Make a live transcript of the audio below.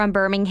From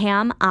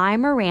Birmingham,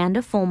 I'm Miranda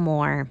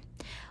Fulmore.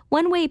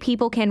 One way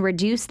people can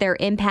reduce their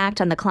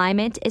impact on the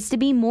climate is to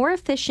be more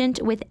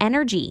efficient with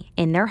energy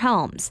in their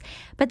homes.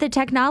 But the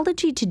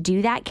technology to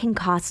do that can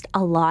cost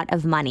a lot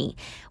of money.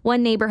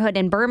 One neighborhood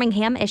in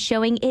Birmingham is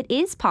showing it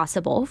is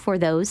possible for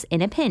those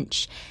in a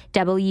pinch.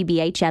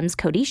 WBHM's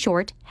Cody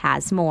Short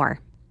has more.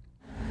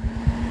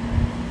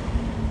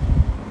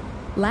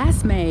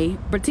 Last May,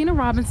 Bettina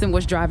Robinson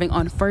was driving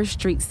on First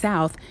Street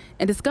South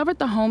and discovered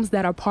the homes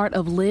that are part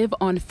of Live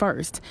on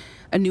First,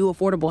 a new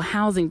affordable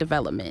housing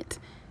development.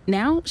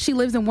 Now she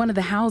lives in one of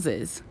the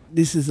houses.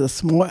 This is a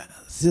smart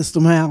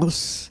system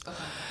house.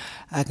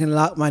 I can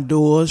lock my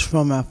doors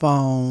from my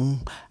phone.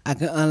 I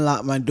can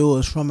unlock my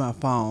doors from my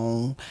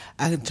phone.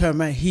 I can turn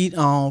my heat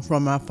on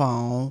from my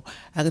phone.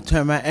 I can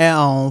turn my air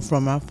on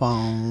from my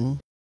phone.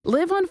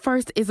 Live on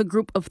First is a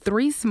group of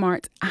 3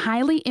 smart,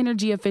 highly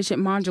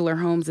energy-efficient modular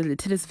homes in the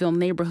Titusville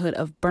neighborhood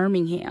of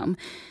Birmingham.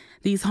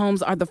 These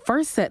homes are the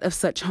first set of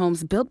such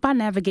homes built by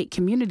Navigate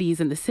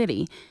Communities in the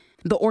city.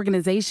 The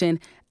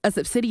organization, a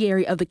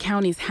subsidiary of the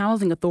county's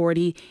housing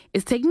authority,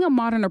 is taking a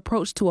modern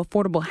approach to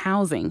affordable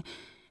housing.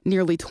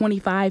 Nearly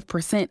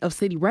 25% of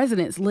city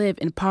residents live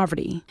in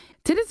poverty.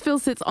 Titusville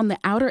sits on the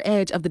outer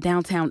edge of the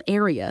downtown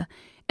area.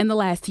 In the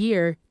last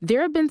year,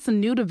 there have been some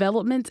new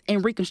developments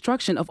and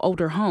reconstruction of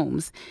older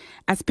homes.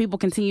 As people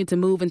continue to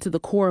move into the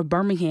core of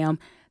Birmingham,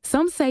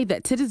 some say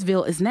that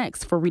Titusville is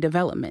next for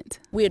redevelopment.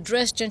 We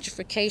address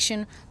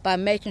gentrification by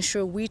making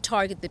sure we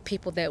target the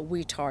people that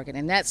we target.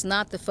 And that's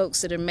not the folks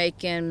that are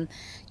making,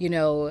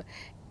 $80,000,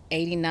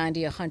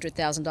 $90,000,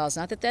 $100,000.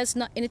 Not that that's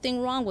not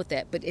anything wrong with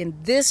that. But in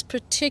this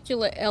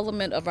particular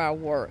element of our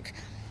work,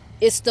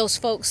 it's those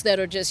folks that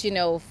are just,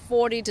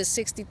 $40,000 to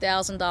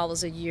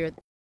 $60,000 a year.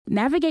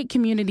 Navigate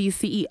Communities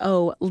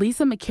CEO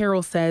Lisa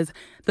McCarroll says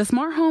the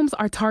smart homes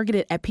are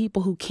targeted at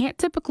people who can't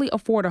typically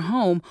afford a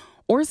home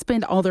or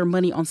spend all their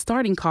money on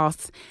starting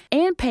costs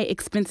and pay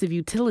expensive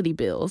utility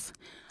bills.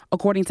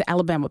 According to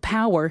Alabama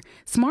Power,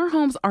 smart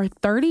homes are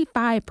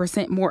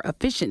 35% more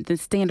efficient than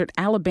standard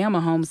Alabama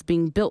homes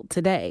being built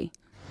today.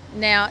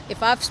 Now,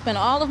 if I've spent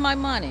all of my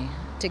money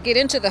to get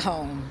into the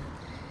home,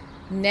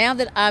 now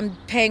that I'm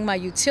paying my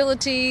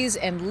utilities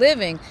and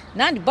living,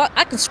 $90,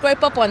 I can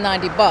scrape up on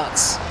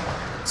 $90.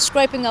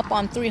 Scraping up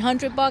on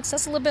 $300,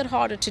 that's a little bit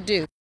harder to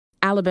do.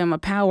 Alabama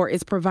Power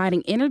is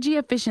providing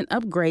energy-efficient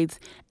upgrades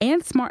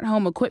and smart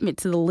home equipment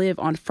to the Live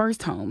on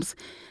First homes.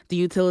 The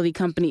utility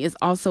company is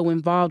also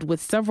involved with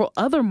several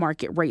other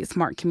market-rate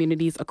smart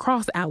communities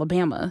across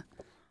Alabama.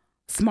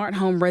 Smart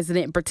home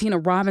resident Bettina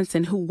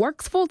Robinson, who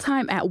works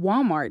full-time at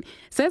Walmart,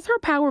 says her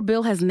power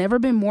bill has never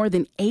been more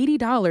than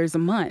 $80 a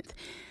month.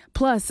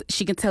 Plus,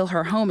 she can tell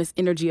her home is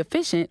energy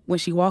efficient when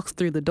she walks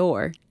through the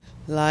door.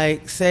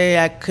 Like, say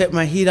I cut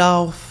my heat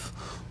off.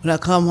 When I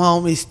come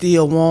home, it's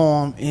still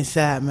warm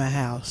inside my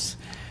house.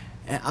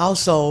 And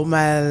also,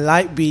 my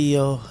light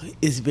bill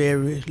is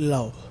very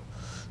low.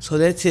 So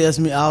that tells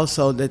me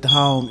also that the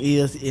home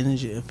is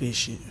energy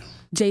efficient.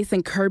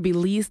 Jason Kirby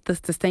leads the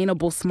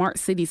Sustainable Smart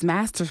Cities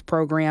Masters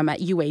program at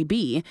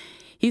UAB.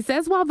 He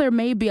says while there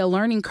may be a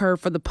learning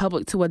curve for the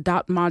public to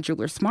adopt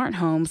modular smart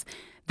homes,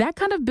 that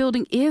kind of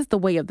building is the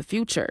way of the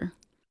future.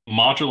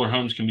 Modular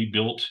homes can be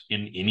built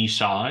in any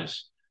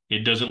size.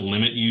 It doesn't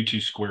limit you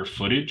to square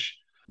footage.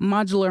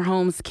 Modular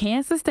homes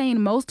can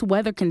sustain most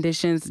weather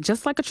conditions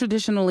just like a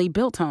traditionally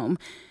built home.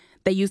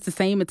 They use the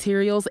same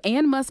materials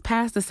and must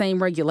pass the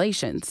same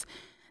regulations.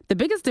 The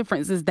biggest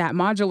difference is that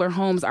modular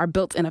homes are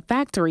built in a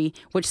factory,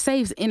 which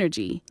saves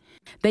energy.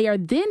 They are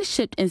then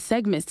shipped in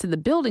segments to the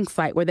building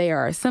site where they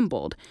are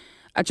assembled.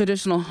 A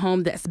traditional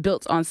home that's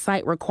built on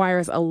site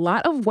requires a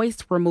lot of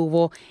waste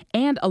removal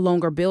and a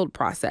longer build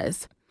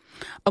process.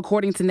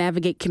 According to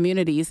Navigate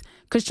Communities,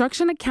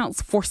 construction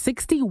accounts for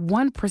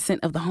 61%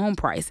 of the home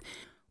price,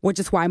 which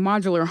is why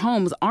modular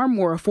homes are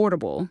more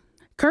affordable.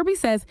 Kirby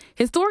says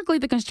historically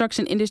the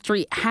construction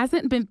industry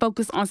hasn't been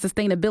focused on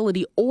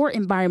sustainability or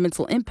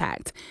environmental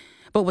impact.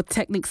 But with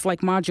techniques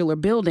like modular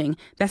building,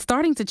 that's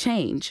starting to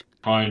change.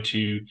 Trying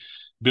to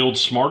build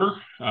smarter,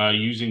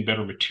 using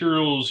better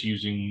materials,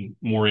 using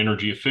more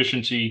energy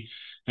efficiency,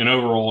 and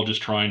overall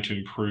just trying to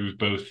improve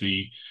both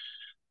the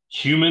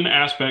human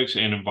aspects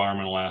and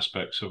environmental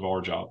aspects of our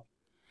job.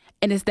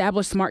 An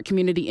established smart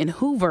community in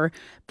Hoover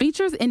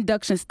features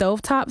induction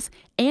stovetops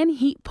and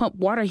heat pump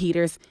water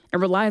heaters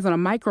and relies on a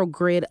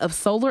microgrid of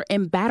solar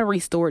and battery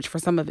storage for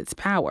some of its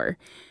power.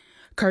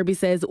 Kirby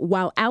says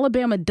while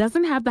Alabama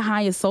doesn't have the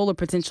highest solar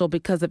potential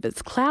because of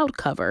its cloud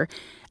cover,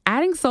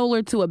 adding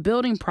solar to a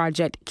building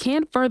project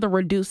can further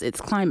reduce its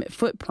climate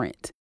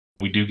footprint.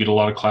 We do get a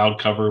lot of cloud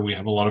cover. We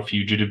have a lot of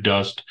fugitive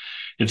dust.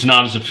 It's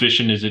not as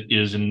efficient as it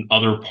is in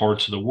other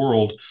parts of the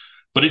world,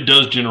 but it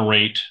does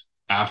generate,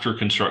 after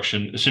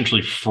construction,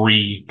 essentially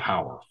free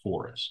power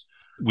for us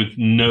with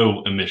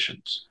no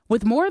emissions.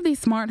 With more of these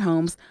smart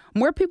homes,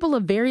 more people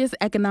of various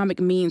economic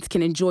means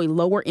can enjoy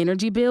lower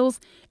energy bills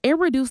and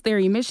reduce their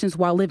emissions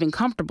while living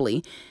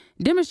comfortably,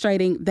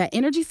 demonstrating that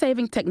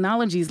energy-saving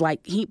technologies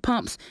like heat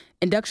pumps,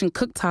 induction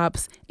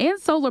cooktops, and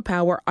solar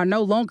power are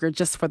no longer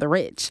just for the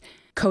rich.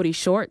 Cody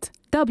Short,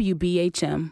 WBHM.